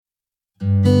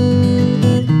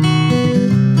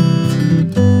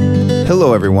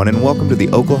Hello, everyone, and welcome to the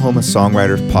Oklahoma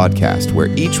Songwriters Podcast, where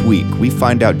each week we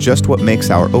find out just what makes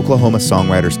our Oklahoma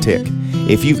songwriters tick.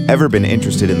 If you've ever been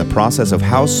interested in the process of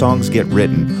how songs get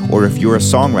written, or if you're a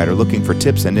songwriter looking for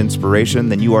tips and inspiration,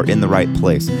 then you are in the right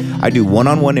place. I do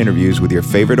one-on-one interviews with your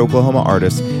favorite Oklahoma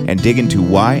artists and dig into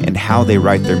why and how they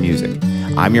write their music.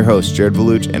 I'm your host, Jared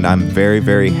Valuch, and I'm very,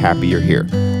 very happy you're here.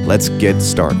 Let's get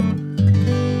started.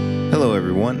 Hello,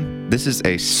 everyone. This is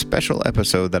a special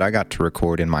episode that I got to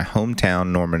record in my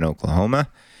hometown, Norman, Oklahoma,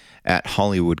 at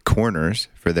Hollywood Corners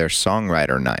for their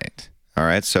songwriter night. All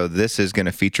right, so this is going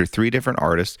to feature 3 different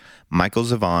artists, Michael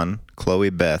Zavon, Chloe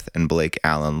Beth, and Blake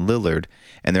Allen Lillard,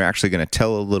 and they're actually going to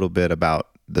tell a little bit about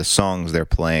the songs they're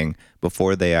playing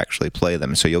before they actually play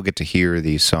them. So you'll get to hear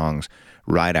these songs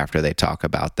right after they talk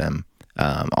about them,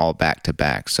 all back to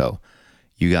back. So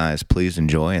you guys please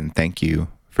enjoy, and thank you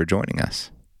for joining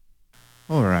us.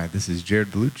 All right, this is Jared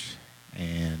Valuch,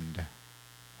 and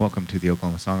welcome to the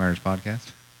Oklahoma Songwriters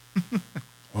Podcast.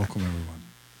 Welcome, everyone.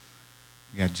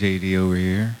 We got JD over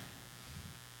here.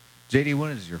 JD,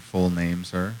 what is your full name,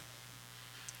 sir?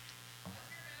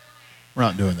 We're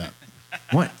not doing that.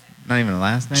 What? Not even a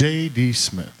last name? J.D.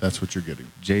 Smith. That's what you're getting.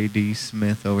 JD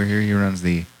Smith over here. He runs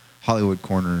the Hollywood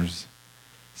Corners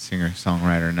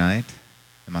Singer-Songwriter Night.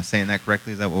 Am I saying that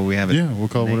correctly? Is that what we have? Yeah, we'll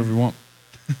call it whatever you want.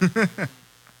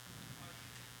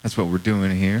 That's what we're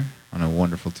doing here on a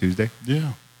wonderful Tuesday.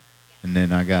 Yeah. And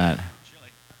then I got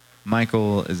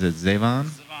Michael, is it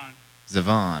Zavon?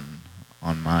 Zavon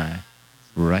on my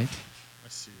right. I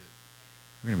see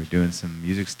it. We're going to be doing some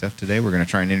music stuff today. We're going to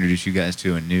try and introduce you guys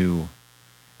to a new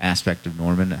aspect of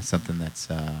Norman. That's something that's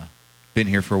been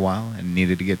here for a while and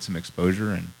needed to get some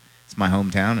exposure. And it's my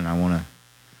hometown, and I want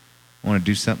to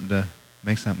do something to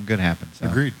make something good happen. So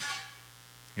Agreed.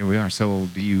 Here we are. So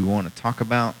do you want to talk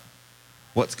about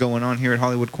what's going on here at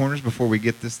Hollywood Corners before we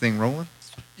get this thing rolling?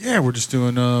 Yeah, we're just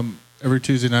doing, every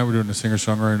Tuesday night, we're doing a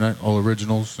singer-songwriter night, all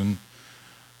originals and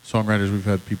songwriters. We've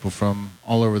had people from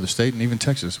all over the state and even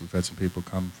Texas. We've had some people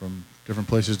come from different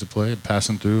places to play and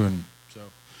passing through. And so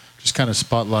just kind of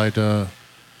spotlight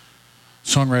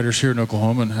songwriters here in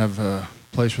Oklahoma and have a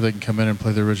place where they can come in and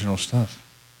play their original stuff.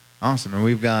 Awesome. And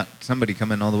we've got somebody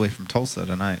coming all the way from Tulsa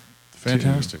tonight.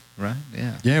 Fantastic. Too, right?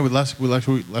 Yeah. Yeah, last week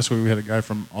we had a guy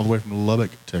from all the way from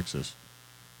Lubbock, Texas.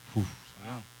 Whew.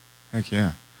 Wow. Heck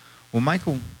yeah. Well,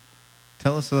 Michael,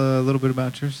 tell us a little bit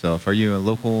about yourself. Are you a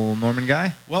local Norman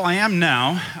guy? Well, I am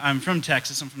now. I'm from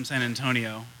Texas. I'm from San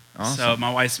Antonio. Awesome. So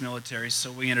my wife's military,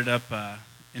 so we ended up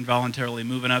involuntarily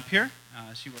moving up here.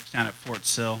 She works down at Fort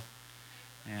Sill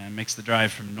and makes the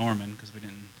drive from Norman because we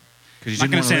didn't. I'm not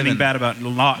going to say anything bad about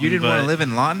Lawton. You didn't want to live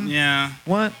in Lawton? Yeah.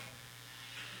 What?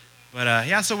 But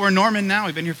yeah, so we're Norman now.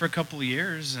 We've been here for a couple of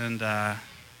years, and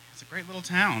it's a great little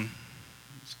town.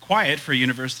 It's quiet for a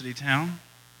university town,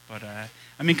 but I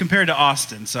mean, compared to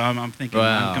Austin, so I'm thinking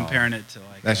I'm comparing it to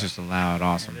like. That's just a loud,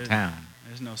 awesome town.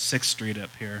 There's no 6th Street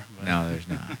up here. But. No, there's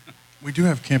not. We do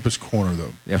have Campus Corner,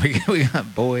 though. Yeah, we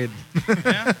got Boyd.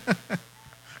 Yeah.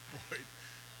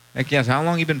 Heck yes. How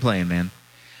long you been playing, man?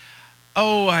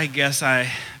 Oh, I guess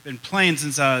I've been playing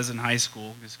since I was in high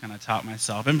school. Just kind of taught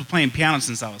myself. I've been playing piano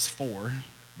since I was 4.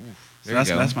 So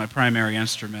that's my primary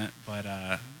instrument. But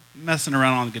messing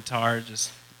around on the guitar,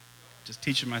 just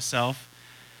teaching myself,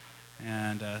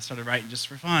 and started writing just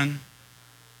for fun.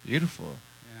 Beautiful.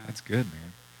 Yeah. That's good,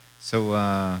 man.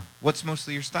 So what's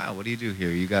mostly your style? What do you do here?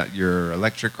 You got your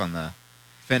electric on the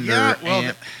Fender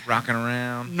amp rocking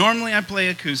around? Normally I play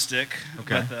acoustic,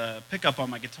 okay. But the pickup on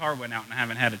my guitar went out and I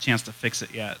haven't had a chance to fix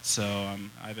it yet. So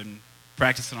I've been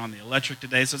practicing on the electric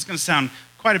today. So it's going to sound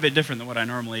quite a bit different than what I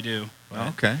normally do. Well,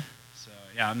 okay. So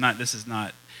yeah,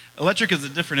 electric is a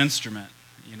different instrument.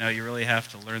 You know, you really have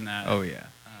to learn that. Oh yeah.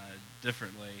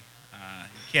 Differently.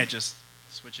 You can't just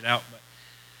switch it out.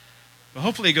 But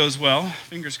hopefully it goes well.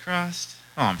 Fingers crossed.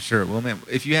 Oh, I'm sure. Well, man,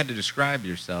 if you had to describe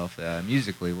yourself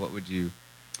musically, what would you?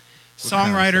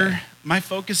 Songwriter. My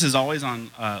focus is always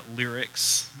on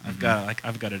lyrics. Mm-hmm.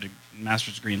 I've got a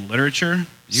master's degree in literature.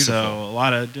 Beautiful. So a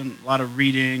lot of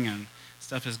reading and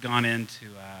stuff has gone into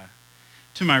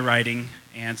to my writing.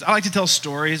 And so I like to tell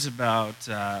stories about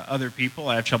other people.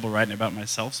 I have trouble writing about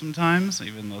myself sometimes,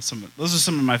 even though those are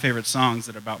some of my favorite songs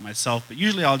that are about myself. But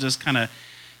usually I'll just kind of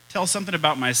tell something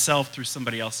about myself through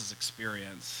somebody else's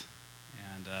experience,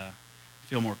 and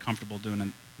feel more comfortable doing it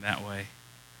that way.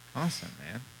 Awesome,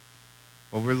 man.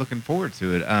 Well, we're looking forward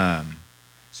to it.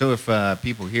 So if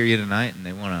people hear you tonight and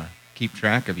they want to keep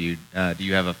track of you, do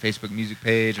you have a Facebook music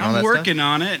page and all that I'm stuff? working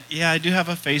on it. Yeah, I do have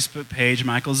a Facebook page,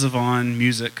 Michael Zavon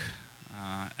Music,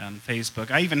 on Facebook.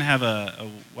 I even have a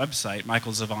website,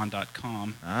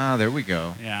 michaelzavon.com. Ah, there we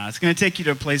go. Yeah, it's going to take you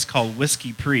to a place called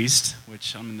Whiskey Priest,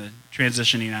 which I'm in the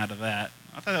transitioning out of that.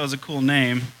 I thought that was a cool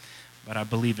name, but I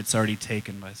believe it's already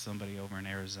taken by somebody over in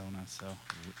Arizona, so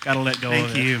got to let go of it.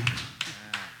 Thank you.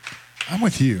 I'm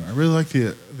with you. I really like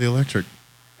the electric.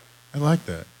 I like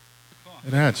that. Cool.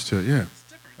 It adds to it, yeah. It's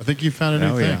different. I think you found a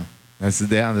new thing.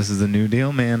 Yeah. This is the new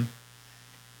deal, man.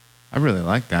 I really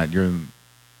like that.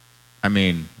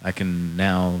 I can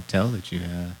now tell that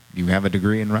you have a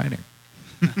degree in writing.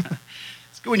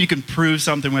 It's good when you can prove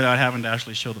something without having to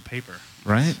actually show the paper.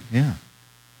 Right? Yeah.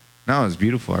 No, it was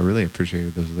beautiful. I really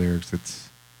appreciated those lyrics.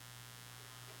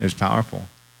 It's powerful.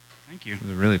 Thank you. It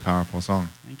was a really powerful song.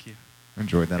 Thank you. I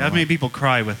enjoyed that. I've made people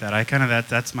cry with that.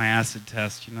 That's my acid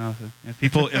test, you know.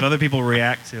 If other people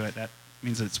react to it, that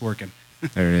means that it's working.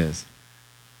 There it is.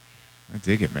 I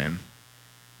dig it, man.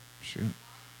 Shoot.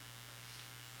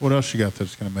 What else you got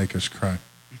that's going to make us cry?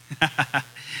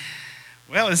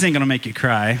 Well, this ain't going to make you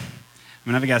cry. I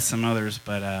mean, I've got some others,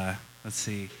 but let's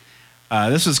see.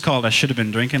 This was called "I Should Have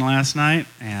Been Drinking Last Night,"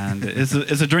 and it's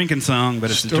a drinking song, but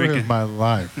it's Story a drinking. of my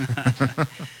life.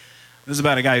 This is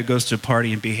about a guy who goes to a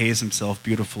party and behaves himself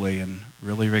beautifully and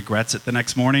really regrets it the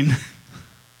next morning.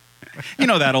 You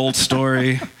know that old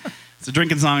story. It's a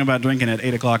drinking song about drinking at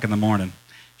 8 o'clock in the morning.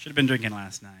 Should have been drinking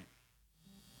last night.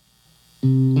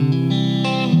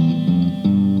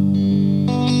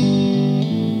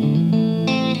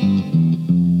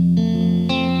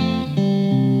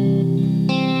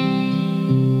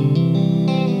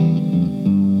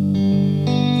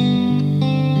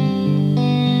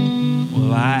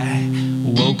 Well, I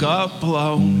woke up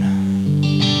alone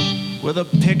with a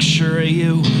picture of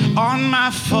you on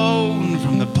my phone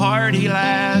from the party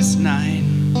last night.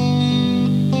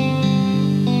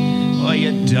 Well,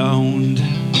 you don't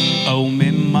owe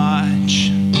me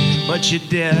much, but you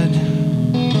did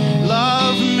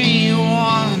love me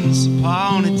once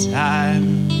upon a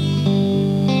time.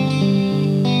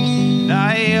 And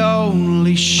I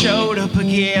only showed up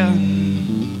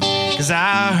again 'cause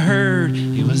I heard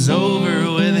it was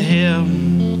over with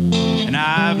him. And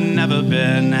I've never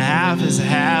been half as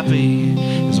happy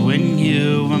as when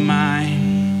you were mine.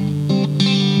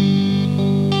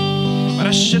 But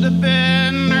I should have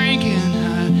been drinking,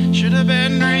 I should have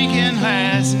been drinking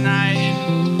last night.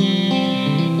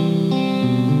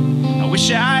 I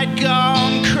wish I'd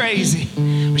gone crazy,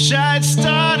 wish I'd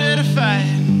started a fight.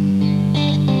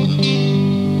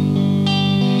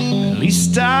 At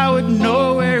least I would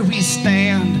know where we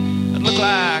stand. I'd look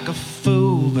like a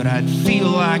fool, but I'd feel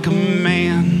like a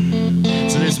man.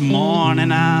 So this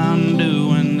morning I'm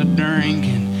doing the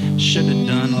drinking should have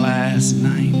done last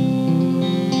night.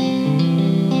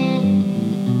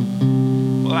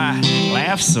 Well, I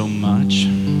laughed so much.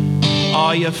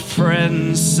 All your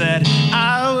friends said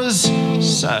I was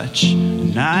such a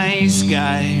nice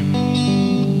guy.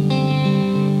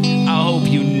 I hope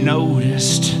you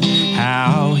noticed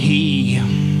how he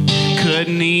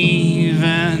couldn't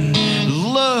even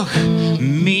look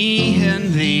me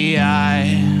in the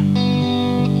eye.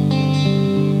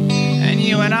 And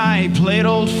you and I played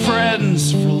old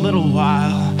friends for a little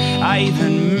while. I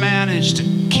even managed to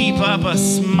keep up a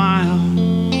smile.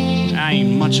 I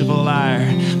ain't much of a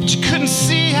liar, but you couldn't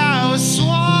see how I was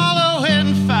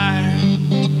swallowing fire.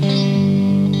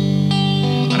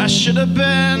 But I should have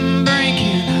been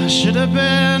drinking, I should have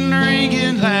been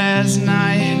drinking last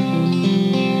night.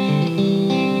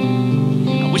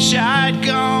 Wish I'd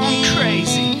gone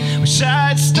crazy, wish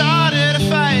I'd started a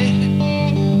fight.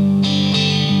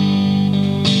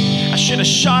 I should have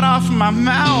shot off my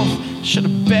mouth, should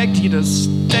have begged you to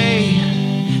stay.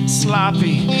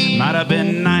 Sloppy, might have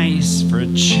been nice for a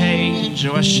change.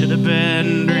 Oh, I should have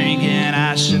been drinking,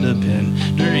 I should have been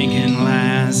drinking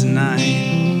last night.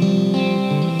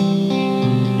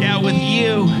 Yeah, with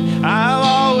you, I've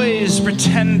always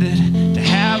pretended to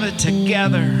have it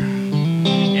together.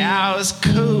 Yeah, I was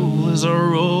cool as a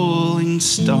rolling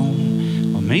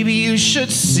stone. Well, maybe you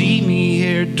should see me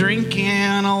here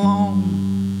drinking alone.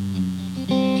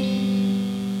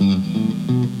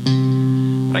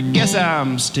 But I guess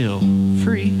I'm still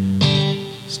free,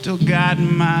 still got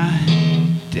my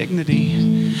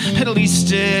dignity, at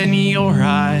least in your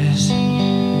eyes.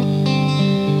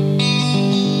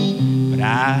 But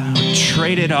I would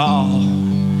trade it all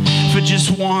for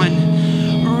just one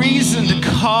reason to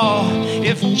call,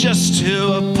 if just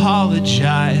to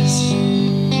apologize.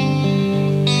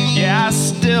 Yeah, I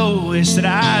still wish that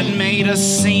I'd made a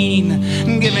scene,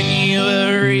 giving you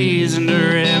a reason to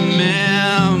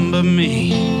remember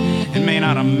me. It may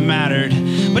not have mattered,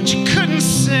 but you couldn't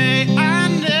say I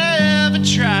never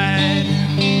tried.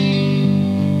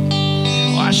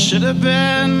 should have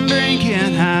been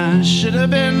drinking. I should have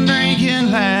been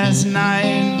drinking last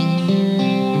night.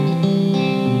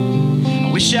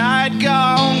 I wish I'd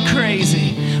gone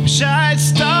crazy. Wish I'd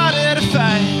started a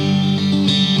fight.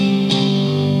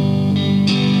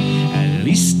 At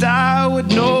least I would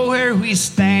know where we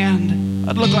stand.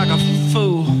 I'd look like a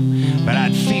fool, but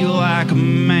I'd feel like a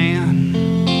man.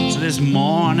 So this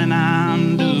morning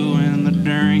I'm doing the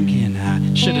drinking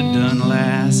I should have done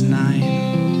last night.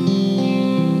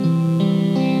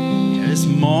 Yeah, this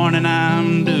morning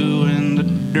I'm doing the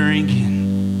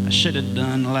drinking I should have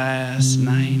done last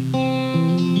night.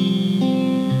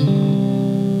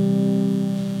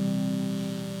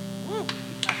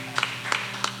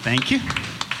 Thank you.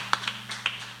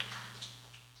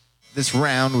 This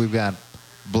round, we've got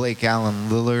Blake Allen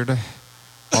Lillard,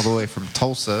 all the way from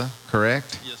Tulsa,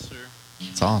 correct? Yes, sir.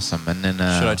 It's awesome. And then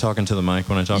Should I talk into the mic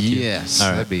when I talk to you? Yes, All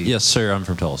right. that'd be Yes, sir. I'm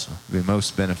from Tulsa. be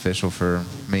most beneficial for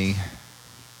me.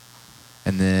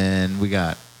 And then we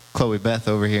got Chloe Beth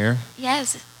over here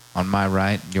Yes. on my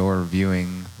right, your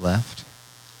viewing left.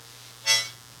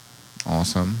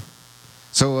 Awesome.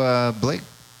 So, Blake,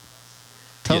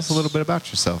 tell us a Yes. little bit about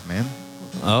yourself, man.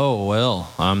 Oh, well,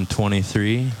 I'm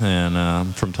 23, and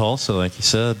I'm from Tulsa, like you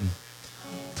said.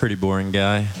 Pretty boring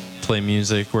guy. Play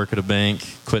music, work at a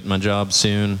bank, quit my job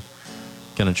soon.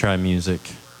 Gonna try music.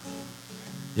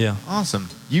 Yeah. Awesome.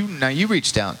 You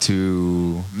reached out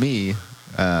to me,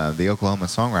 the Oklahoma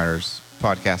Songwriters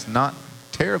podcast, not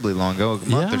terribly long ago, a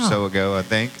month or Yeah. so ago, I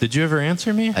think. Did you ever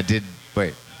answer me? I did.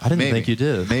 Wait. I didn't maybe. think you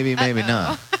did. Maybe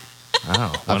not.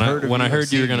 Wow. I've heard of When you, I I've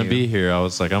heard you were seen going to you. be here, I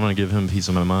was like, I'm going to give him a piece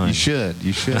of my mind. You should.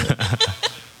 You should.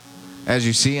 As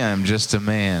you see, I'm just a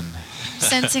man.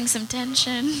 Sensing some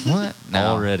tension. What? No.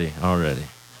 Already.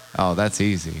 Oh, that's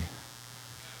easy.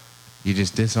 You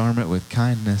just disarm it with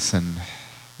kindness, and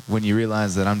when you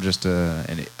realize that I'm just a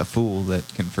fool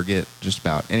that can forget just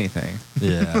about anything,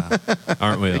 Yeah.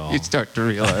 Aren't we all? you start to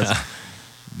realize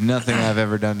nothing I've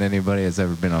ever done to anybody has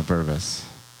ever been on purpose.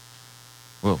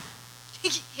 Whoa.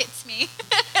 Hits me.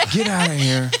 Get out of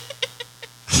here.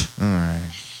 All right.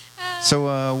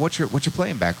 So, what's your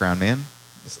playing background, man?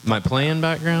 My playing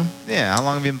background? Yeah, how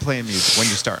long have you been playing music? When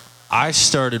did you start? I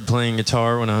started playing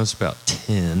guitar when I was about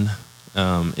 10.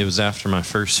 It was after my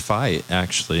first fight,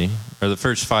 actually. Or the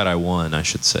first fight I won, I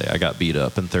should say. I got beat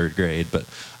up in 3rd grade. But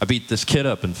I beat this kid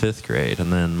up in 5th grade.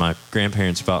 And then my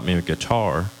grandparents bought me a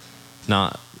guitar.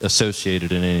 Not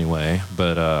associated in any way.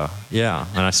 But, yeah.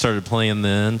 And I started playing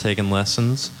then, taking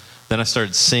lessons. Then I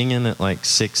started singing at like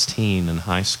 16 in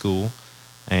high school.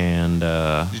 And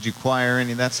Did you choir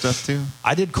any of that stuff too?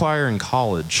 I did choir in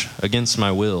college against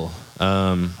my will.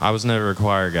 I was never a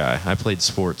choir guy. I played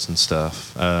sports and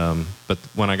stuff. But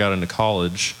when I got into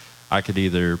college, I could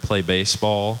either play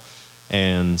baseball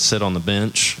and sit on the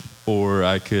bench, or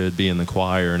I could be in the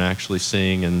choir and actually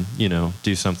sing and,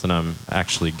 do something I'm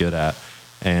actually good at.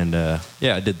 And,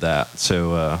 yeah, I did that.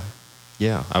 So,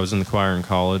 yeah, I was in the choir in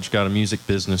college, got a music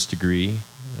business degree,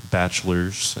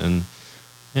 bachelor's, and,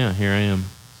 yeah, here I am.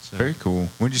 So. Very cool.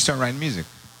 When did you start writing music?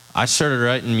 I started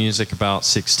writing music about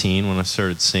 16 when I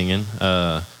started singing.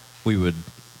 We would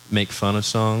make fun of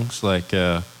songs like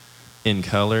In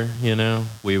Color,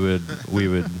 We would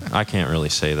I can't really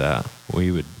say that.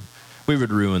 We would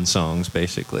ruin songs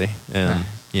basically. And,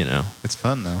 It's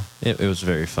fun though. it was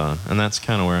very fun. And that's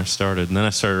kind of where I started. And then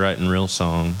I started writing real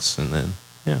songs, and then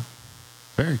yeah.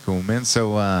 Very cool, man.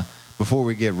 So before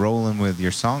we get rolling with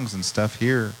your songs and stuff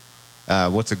here,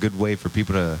 what's a good way for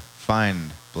people to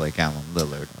find Blake Allen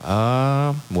Lillard?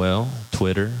 Well,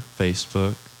 Twitter,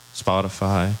 Facebook,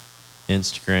 Spotify,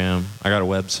 Instagram. I got a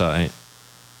website,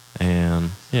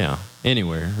 and yeah,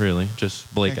 anywhere really.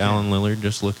 Just Blake Heck yeah. Allen Lillard.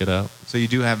 Just look it up. So you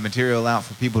do have material out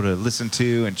for people to listen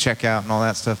to and check out and all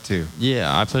that stuff too.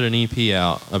 Yeah, I put an EP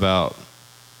out about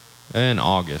in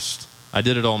August. I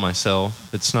did it all myself.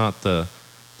 It's not the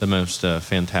most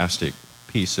fantastic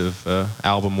piece of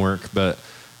album work, but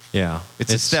yeah,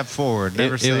 It's a step forward.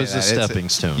 Never say it was that. a stepping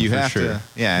stone. You for have sure. to.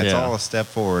 Yeah, it's all a step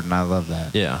forward, and I love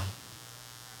that. Yeah.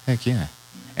 Heck yeah.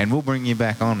 And we'll bring you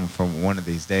back on for one of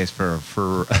these days for a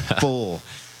full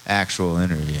actual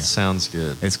interview. Sounds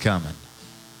good. It's coming.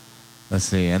 Let's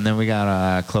see. And then we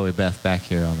got Chloe Beth back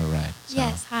here on the right. So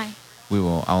Yes, hi.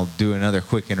 I'll do another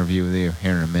quick interview with you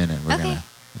here in a minute. Okay.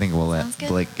 I think we'll let Sounds good.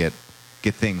 Blake get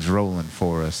things rolling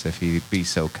for us if he'd be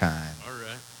so kind. All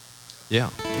right. Yeah.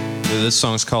 This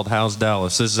song's called How's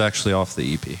Dallas. This is actually off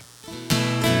the EP.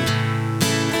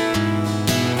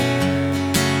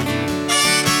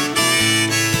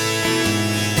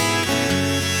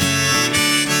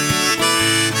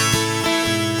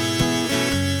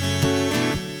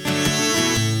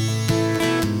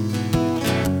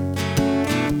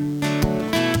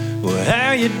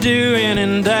 How you doing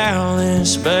in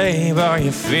Dallas, babe? Are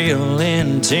you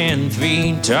feeling 10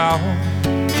 feet tall?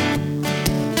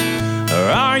 Or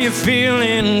are you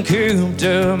feeling cooped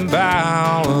up by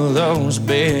all of those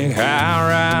big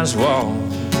high-rise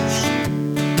walls?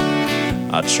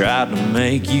 I tried to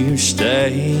make you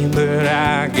stay, but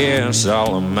I guess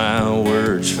all of my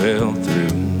words fell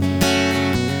through.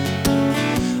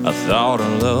 I thought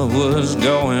our love was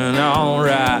going all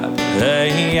right, but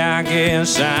hey, I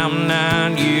guess I'm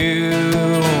not you.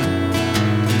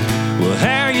 Well,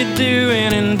 how you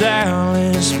doing in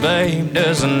Dallas, babe?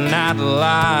 Does the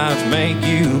nightlife make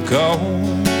you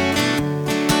cold?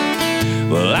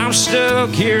 Well, I'm stuck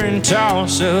here in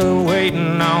Tulsa,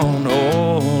 waiting on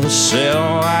oil to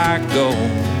sell like gold.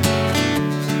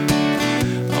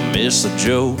 I miss the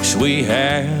jokes we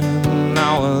had and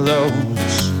all of those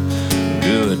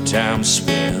good times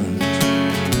spent.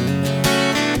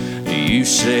 You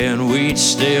said we'd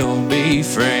still be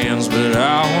friends, but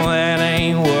all that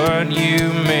ain't what you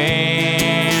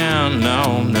meant.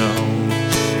 No, no.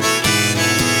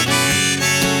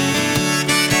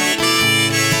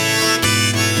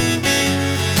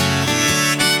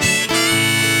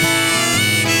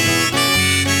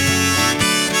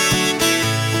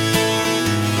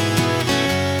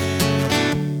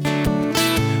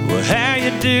 Well, how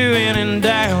you doing in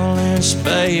Dallas,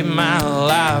 babe? My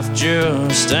life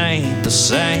just ain't the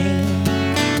same.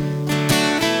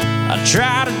 I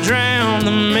try to drown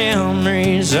the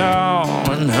memories, oh,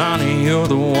 and honey, you're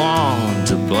the one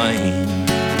to blame.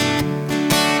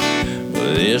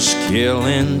 Well, it's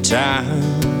killing time,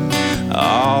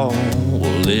 oh,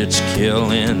 well, it's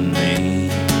killing me.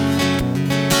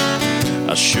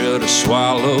 I should have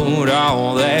swallowed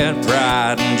all that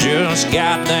pride and just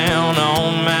got down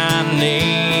on my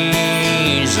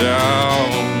knees,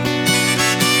 oh.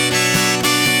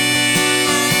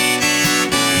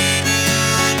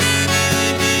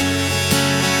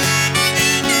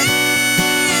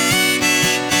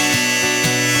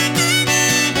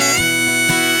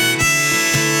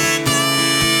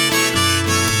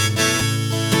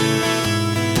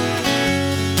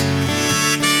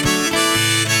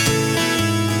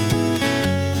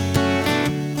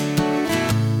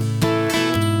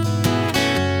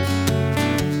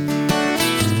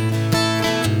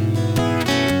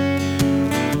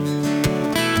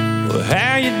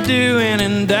 How you doing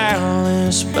in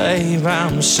Dallas, babe?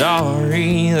 I'm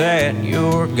sorry that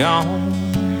you're gone,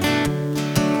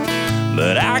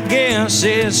 but I guess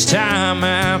it's time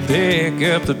I pick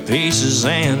up the pieces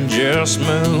and just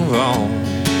move on.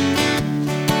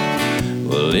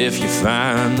 Well, if you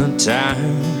find the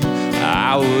time,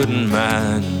 I wouldn't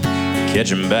mind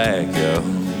catching back up.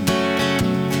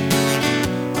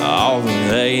 Although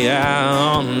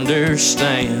I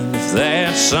understand if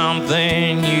that's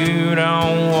something you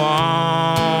don't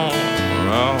want.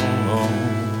 Oh.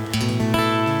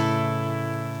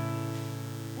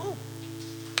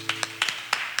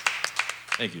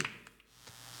 Thank you.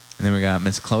 And then we got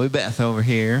Miss Chloe Beth over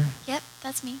here. Yep,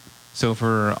 that's me. So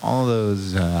for all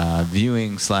those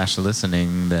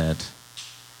viewing/listening that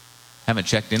haven't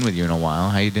checked in with you in a while,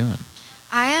 how you doing?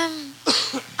 I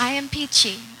am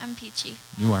peachy. I'm peachy.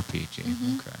 You are peachy.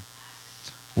 Mm-hmm. Okay.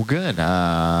 Well, good.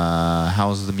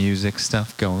 How's the music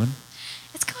stuff going?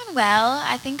 It's going well.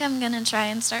 I think I'm gonna try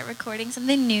and start recording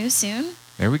something new soon.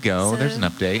 There we go. So- There's an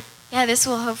update. Yeah, this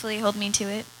will hopefully hold me to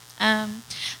it. I'm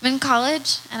in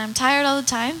college and I'm tired all the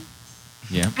time.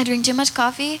 Yeah. I drink too much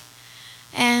coffee,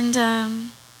 and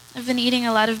I've been eating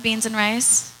a lot of beans and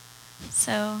rice,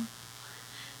 so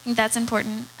I think that's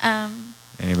important.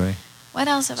 Anybody? What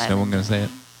else have I? Is no been one gonna say doing?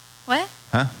 it? What?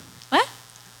 Huh? What?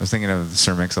 I was thinking of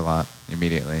Sir Mix-a-Lot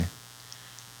immediately.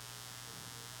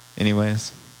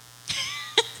 Anyways.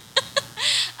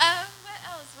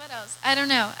 What else? I don't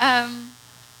know.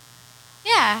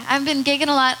 Yeah, I've been gigging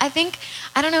a lot. I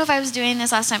don't know if I was doing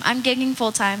this last time. I'm gigging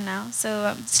full time now,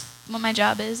 so what my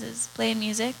job is playing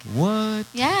music. What?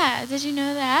 Yeah, did you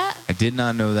know that? I did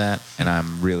not know that, and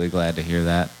I'm really glad to hear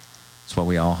that. It's what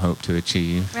we all hope to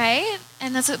achieve. Right?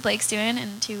 And that's what Blake's doing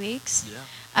in 2 weeks.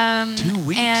 Yeah. 2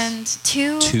 weeks? And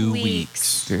 2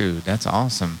 weeks. Dude, that's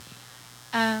awesome.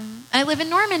 I live in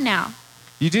Norman now.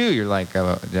 You do. You're like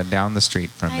down the street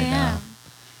from I me now. am.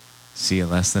 See you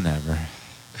less than ever.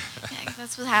 Yeah,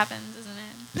 that's what happens, isn't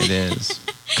it? It is.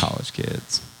 College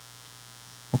kids.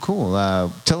 Well, cool.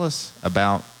 Tell us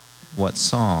about what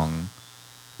song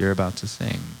you're about to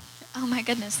sing. Oh my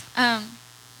goodness.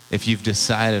 If you've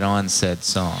decided on said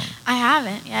song. I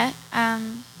haven't yet.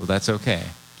 Well, that's okay.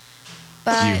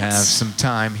 But You have some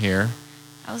time here.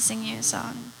 I'll sing you a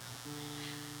song.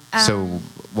 So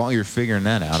while you're figuring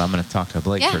that out, I'm going to talk to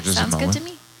Blake yeah, for just a sounds moment. good to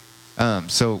me.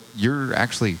 So you're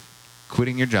actually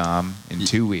quitting your job in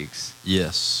 2 weeks.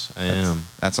 Yes, I am.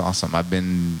 That's awesome. I've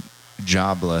been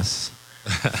jobless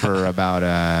for about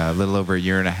a little over a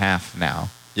year and a half now.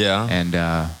 Yeah. And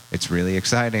it's really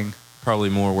exciting. Probably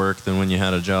more work than when you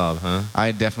had a job, huh?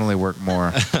 I definitely work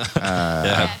more.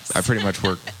 Yes. I pretty much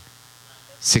work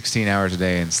 16 hours a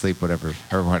day and sleep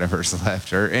whatever's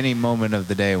left. Or any moment of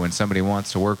the day when somebody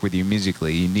wants to work with you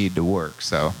musically, you need to work.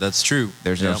 So That's true.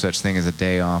 there's no such thing as a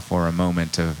day off or a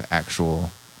moment of actual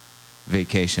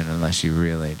vacation unless you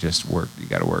really just work. You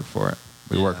got to work for it.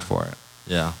 We worked for it.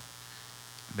 Yeah.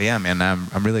 But yeah, man,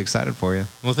 I'm really excited for you.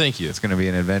 Well, thank you. It's going to be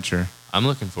an adventure. I'm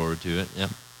looking forward to it. Yeah.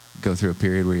 Go through a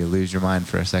period where you lose your mind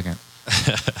for a second.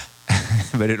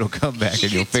 But it'll come back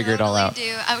and you'll You figure it all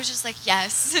totally out. Do. I was just like,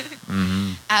 yes,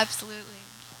 hmm absolutely.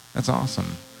 That's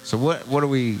awesome. So what are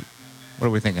we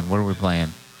thinking? What are we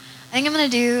playing? I think I'm gonna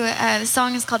do. The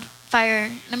song is called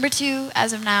Fire Number 2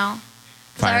 as of now.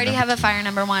 Because I Fire already Number have a Fire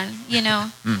Number 1. You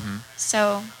know. Mm-hmm.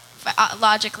 So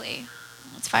logically,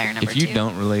 it's Fire Number 2. If you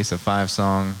don't release a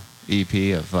 5-song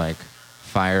EP of like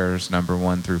fires number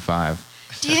 1 through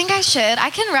 5, Do you think I should? I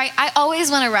can write. I always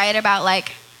want to write about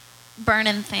like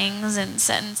burning things and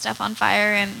setting stuff on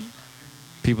fire and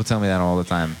people tell me that all the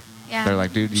time. yeah. They're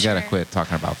like, dude, you got to sure. quit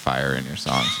talking about fire in your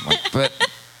songs. I'm like, but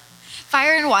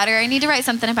Fire and water. I need to write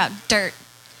something about dirt.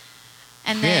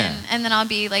 And then Yeah. I'll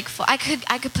be like full. I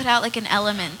could put out like an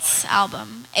Elements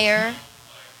album. Air.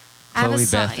 I have a Chloe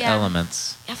song- Beth yeah.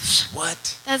 Elements. Yeah,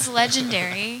 What? That's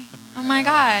legendary. Oh my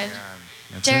God.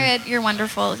 That's Jared, you're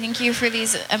wonderful. Thank you for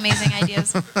these amazing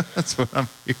ideas. That's what I'm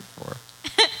here for.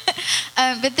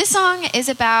 But this song is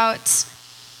about,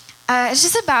 it's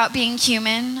just about being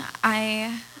human.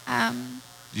 Did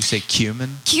you say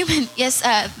cumin? Human, yes,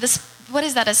 what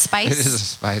is that, a spice? It is a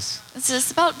spice. It's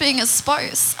just about being a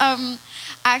spice.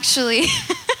 Actually,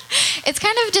 it's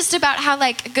kind of just about how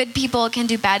like good people can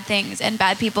do bad things and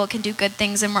bad people can do good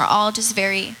things, and we're all just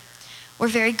we're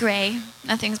very gray.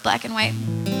 Nothing's black and white.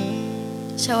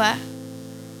 So I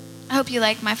hope you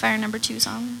like my Fire Number 2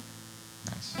 song.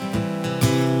 Nice.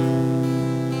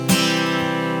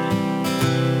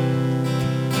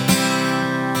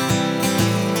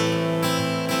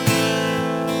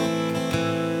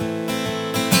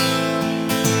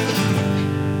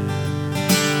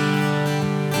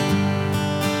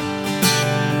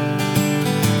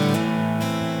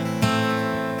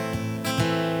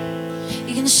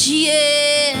 You can see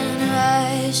it in her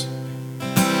eyes.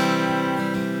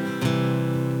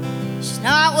 She's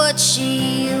not what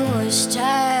she was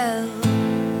told.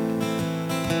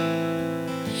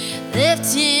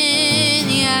 Left in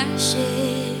the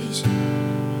ashes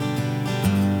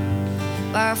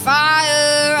by a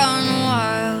fire on the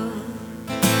wild.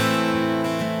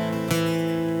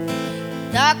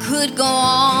 That could go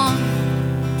on,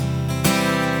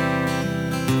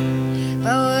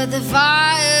 but what the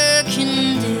fire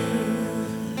can do,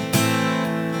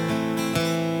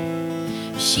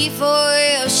 see for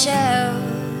yourself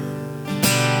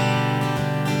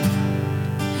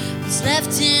what's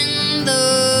left in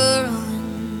the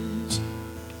ruins.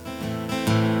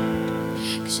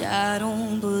 'Cause I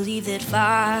don't believe that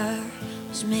fire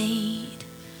was made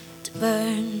to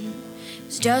burn. It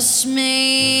was just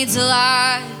made to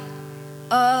light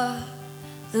up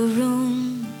the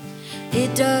room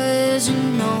it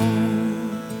doesn't know.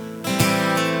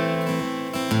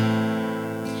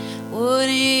 What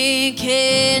it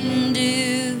can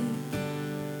do.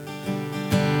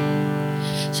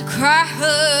 So cry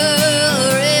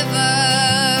her river.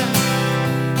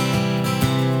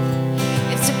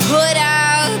 It's to put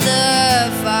out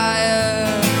the fire.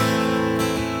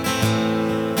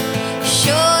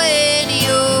 Showing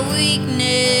your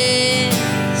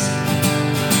weakness.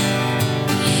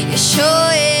 You're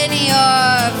showing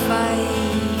your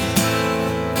fight.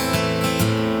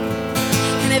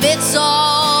 And if it's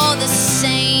all the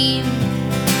same,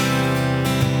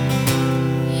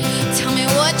 tell me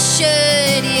what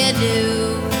should you do?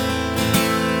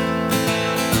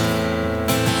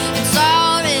 It's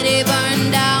already burned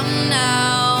down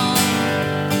now.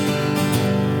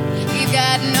 You've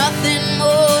got nothing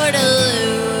more to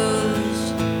lose.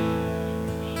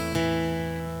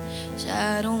 So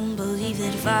I don't believe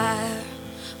that fire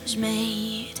was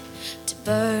made to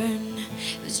burn.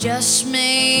 It was just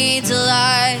made to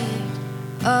light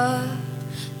up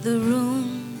the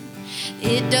room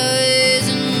it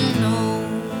doesn't know.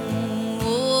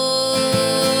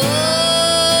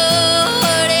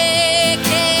 What it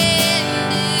can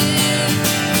do.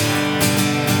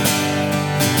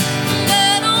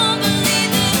 I don't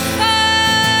believe that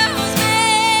fire was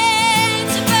made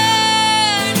to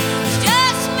burn. It's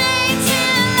just made to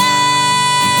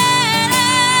light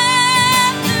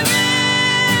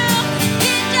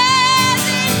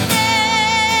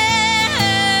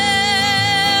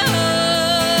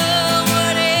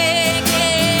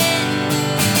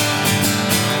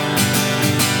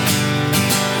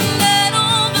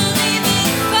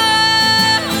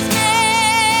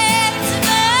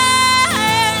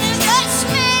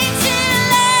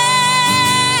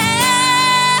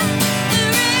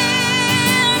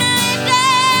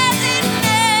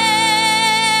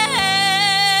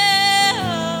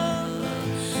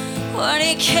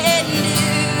it can do.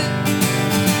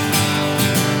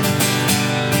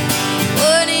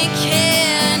 What it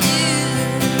can do.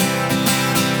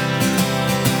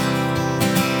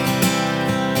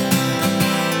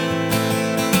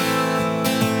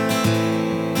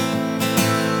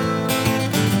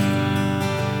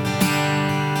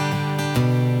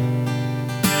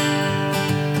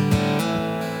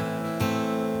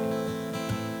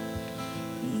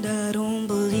 And I don't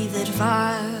believe that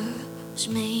fire was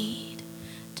made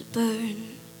to burn.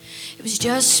 It was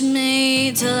just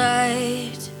made to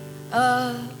light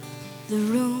up the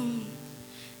room.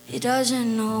 It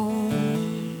doesn't know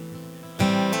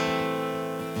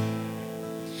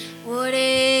what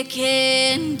it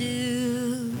can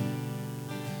do.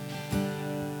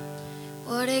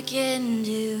 What it can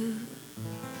do.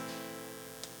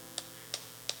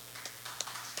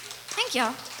 Thank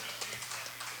y'all.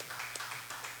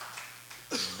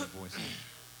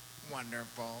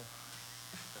 Wonderful.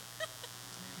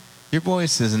 Your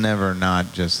voice is never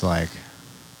not just like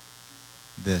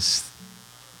this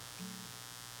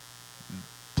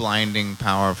blinding,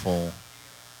 powerful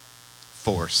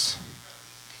force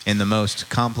in the most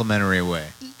complimentary way.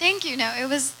 Thank you. No,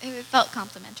 it felt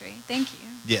complimentary. Thank you.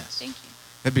 Yes. Thank you.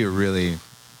 That'd be a really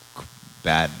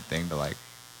bad thing to like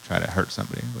try to hurt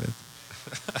somebody with.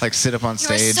 Like sit up on You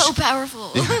are stage. so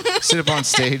powerful. Yeah, sit up on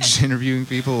stage interviewing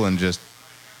people and just,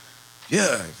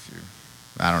 I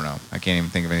don't know. I can't even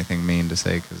think of anything mean to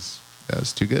say because that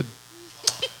was too good.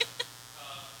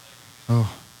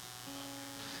 Oh.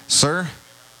 Sir?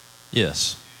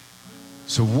 Yes.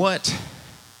 So what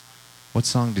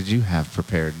song did you have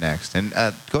prepared next? And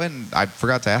go ahead and, I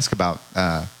forgot to ask about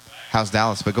How's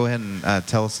Dallas, but go ahead and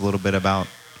tell us a little bit about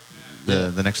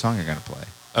the next song you're going to play.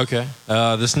 Okay.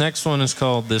 This next one is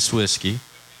called This Whiskey,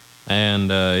 and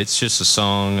it's just a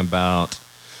song about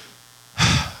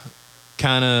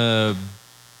kind of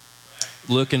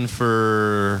looking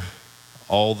for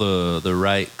all the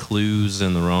right clues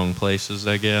in the wrong places,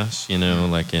 I guess, you know,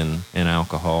 like in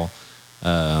alcohol.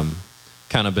 Kind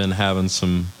of been having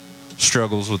some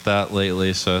struggles with that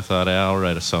lately, so I thought, I'll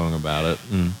write a song about it,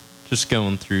 and just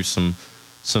going through some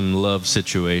love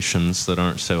situations that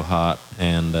aren't so hot,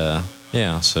 and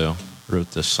so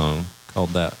wrote this song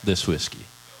called This Whiskey.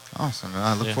 Awesome.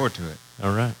 I look forward to it.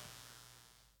 All right.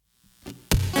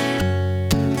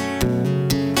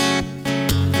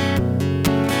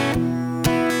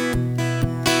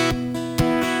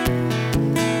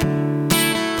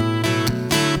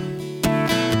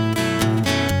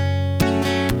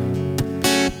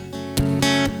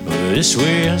 This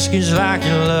whiskey's like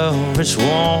your love, it's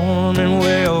warm and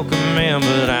welcoming,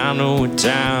 but I know what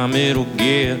time it'll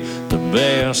get the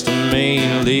best of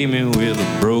me, leave me with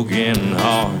a broken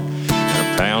heart and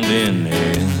a pounding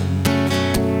head.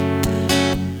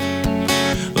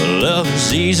 Love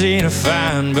is easy to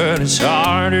find, but it's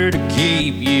harder to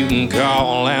keep. You can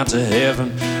call out to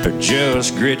heaven or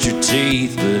just grit your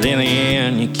teeth, but in the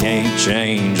end you can't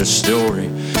change a story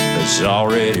that's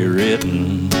already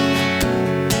written.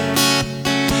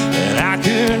 I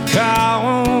could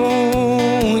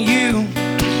call you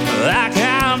like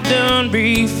I've done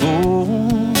before.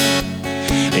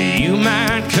 You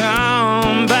might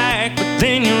come back, but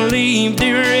then you leave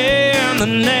dear in the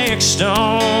next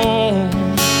storm.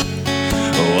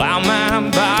 While my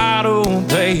bottle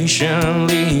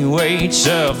patiently waits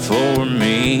up for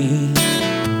me.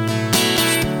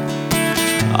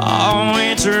 Oh,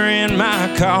 answering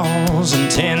my calls and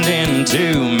tending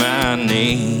to my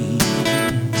needs.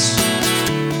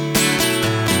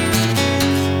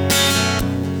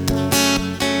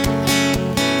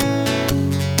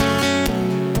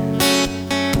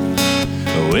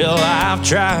 Well, I've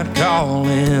tried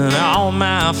calling all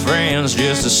my friends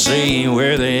just to see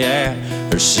where they at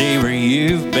or see where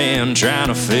you've been trying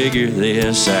to figure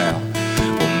this out.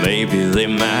 Well, maybe they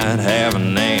might have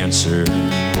an answer.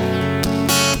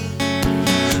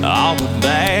 All the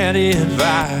bad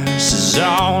advice is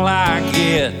all I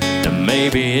get, and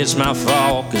maybe it's my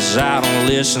fault 'cause I don't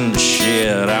listen to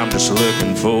shit. I'm just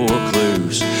looking for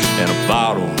clues in a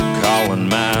bottle calling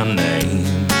my name.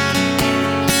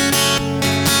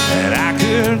 And I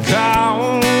could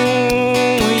call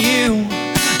you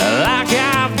like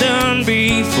I've done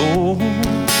before.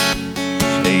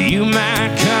 You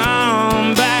might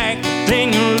come back,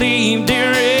 then you leave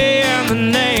dear in the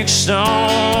next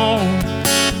storm.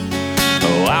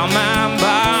 While my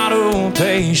bottle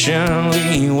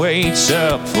patiently waits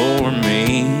up for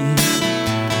me.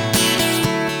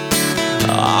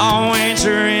 Oh,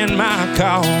 answering my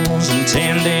calls and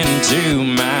tending to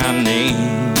my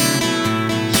needs.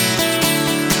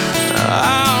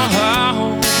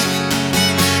 Oh,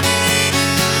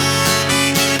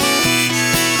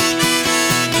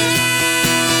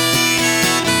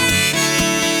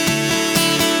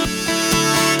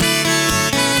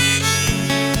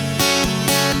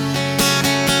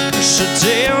 So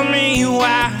tell me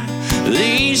why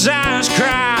these eyes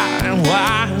cry, and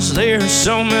why is there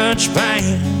so much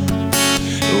pain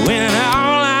when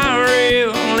all I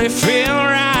really feel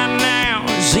right now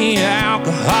is the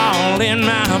alcohol in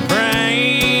my brain.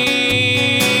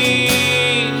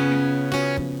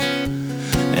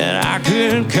 And I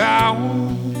could call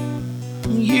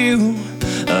you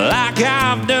like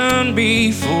I've done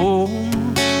before.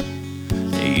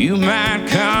 You might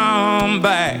come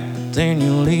back, then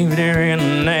you leave there in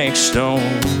the next door.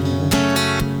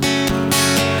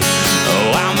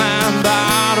 While my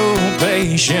bottle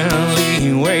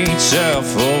patiently waits up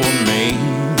for me,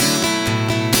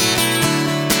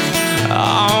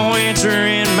 oh,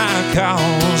 answering my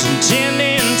calls and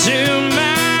tending to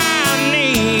my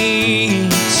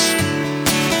needs.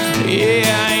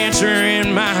 Yeah,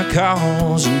 answering my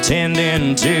calls and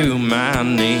tending to my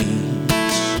needs.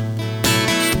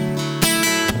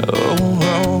 Oh,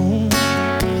 oh.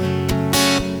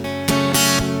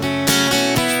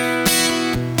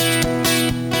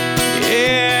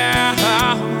 Yeah.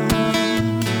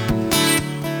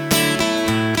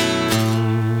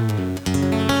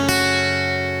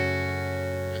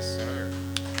 Yes, sir.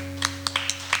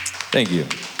 Thank you.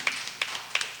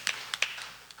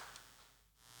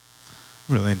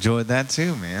 Really enjoyed that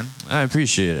too, man. I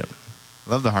appreciate it.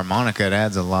 Love the harmonica. It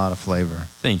adds a lot of flavor.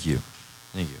 Thank you.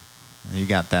 Thank you. You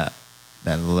got that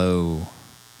low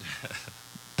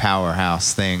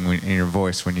powerhouse thing in your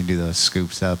voice when you do those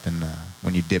scoops up and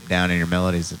when you dip down in your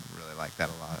melodies. I really like that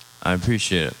a lot. I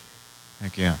appreciate it.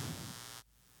 Heck yeah.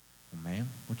 Well, ma'am,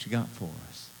 what you got for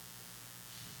us?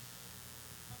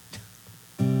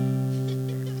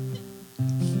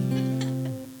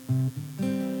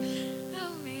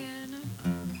 Oh man.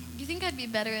 You think I'd be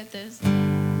better at this?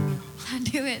 I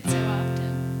do it so often.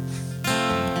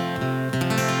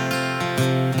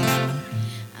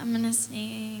 I'm gonna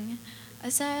sing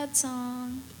a sad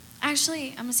song. Actually,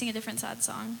 I'm gonna sing a different sad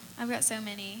song. I've got so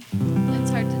many. It's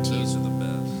hard to choose. Those are the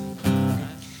best.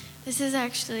 This is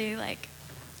actually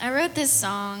I wrote this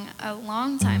song a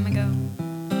long time ago,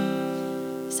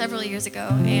 several years ago,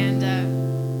 and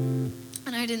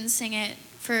I didn't sing it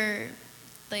for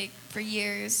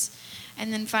years,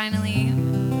 and then finally,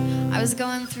 I was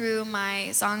going through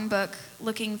my songbook,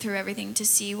 looking through everything to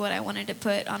see what I wanted to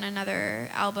put on another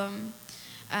album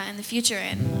in the future,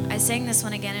 and I sang this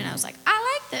one again, and I was like,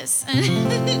 I like this,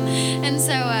 and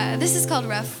so this is called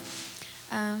Rough.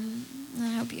 I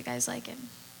hope you guys like it.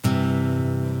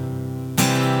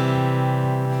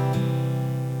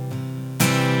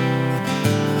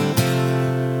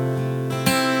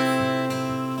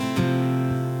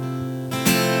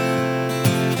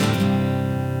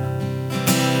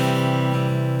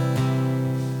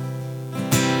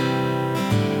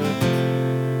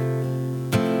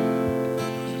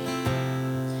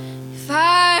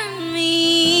 Find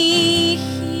me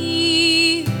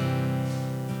here,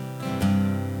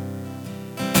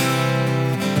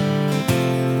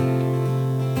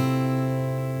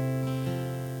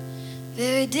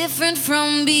 very different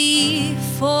from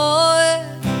before.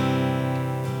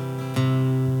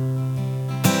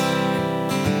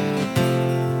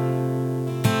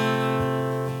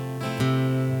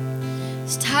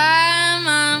 This time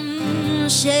I'm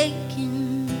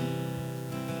shaking.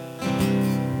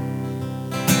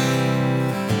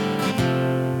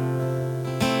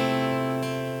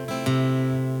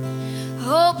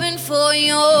 Hoping for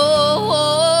your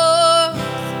warmth.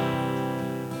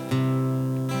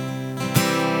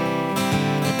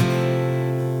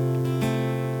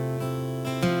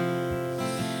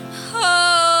 Oh.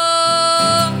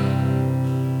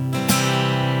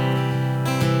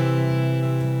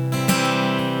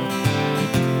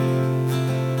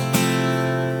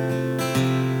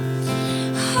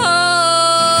 Oh.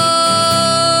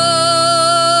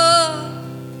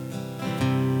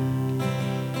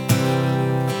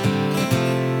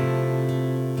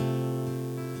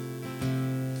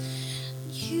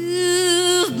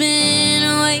 You've been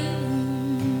waiting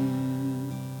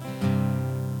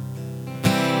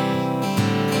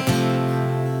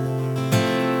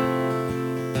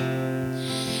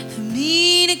for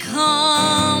me to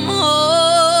come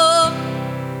home.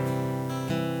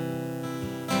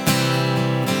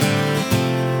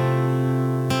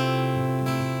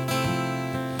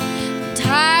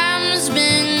 Time's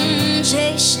been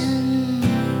chasing.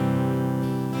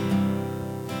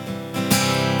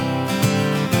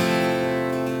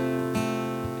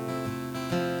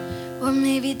 Or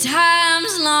maybe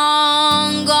time's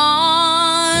long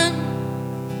gone.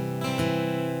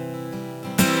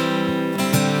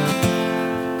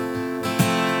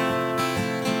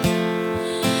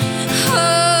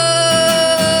 Oh.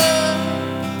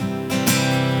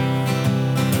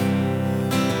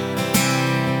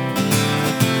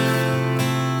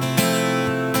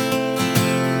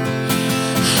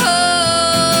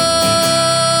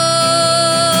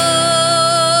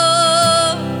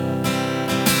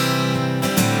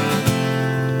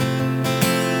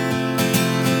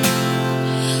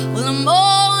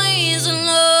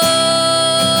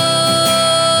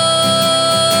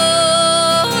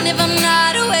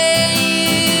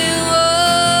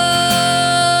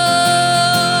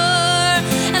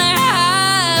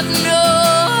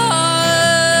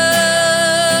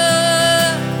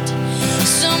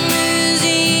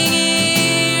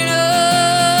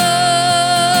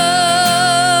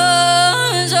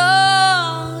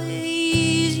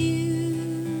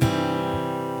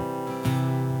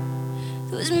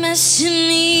 messing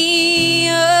me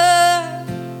up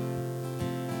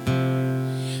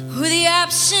with the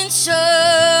absence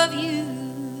of you.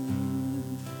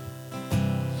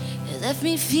 It left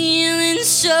me feeling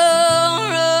so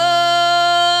rough.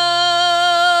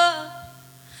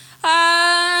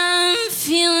 I'm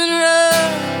feeling rough.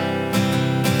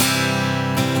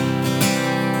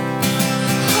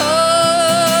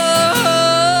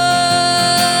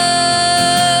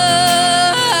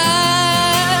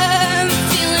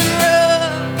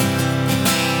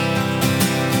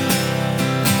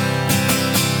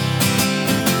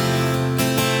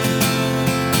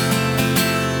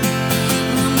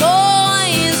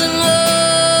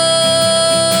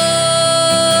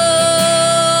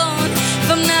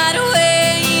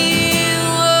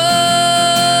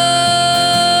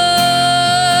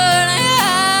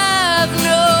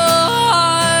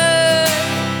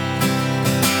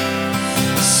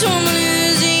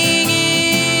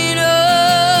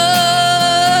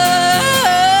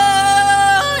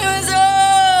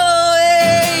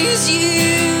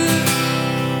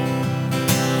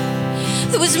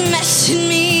 Messing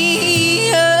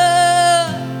me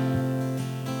up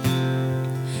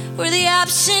or the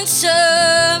absence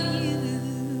of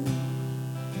you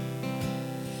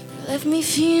left me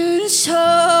feeling so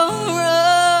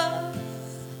rough.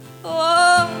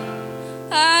 Oh,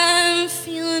 I'm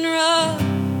feeling rough.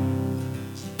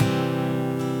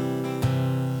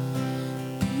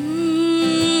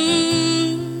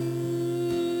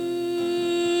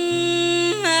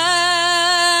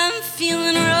 I'm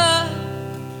feeling rough.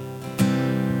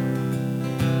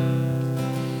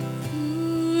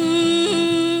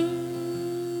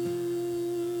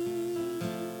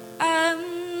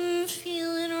 I'm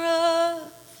feeling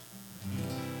rough.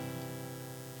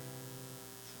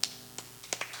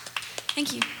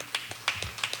 Thank you.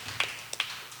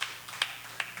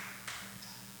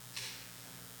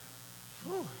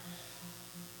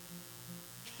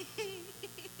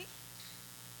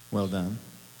 Well done.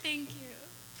 Thank you.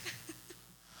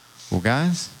 Well,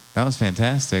 guys, that was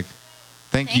fantastic.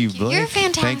 Thank you, you. Blake. You're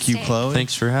Thank you, fantastic. Chloe.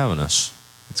 Thanks for having us.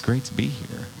 It's great to be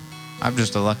here. I'm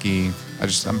just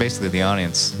I'm basically the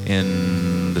audience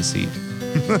in the seat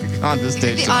on the You're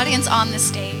stage. the audience on the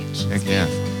stage. Heck yeah.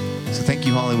 So thank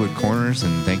you, Hollywood Corners,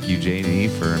 and thank you,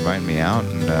 JD, for inviting me out,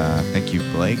 and thank you,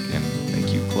 Blake, and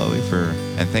thank you, Chloe,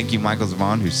 and thank you, Michael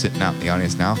Zavon, who's sitting out in the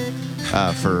audience now,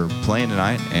 for playing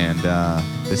tonight. And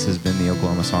this has been the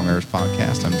Oklahoma Songwriters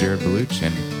Podcast. I'm Jared Baluch,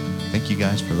 and thank you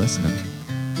guys for listening.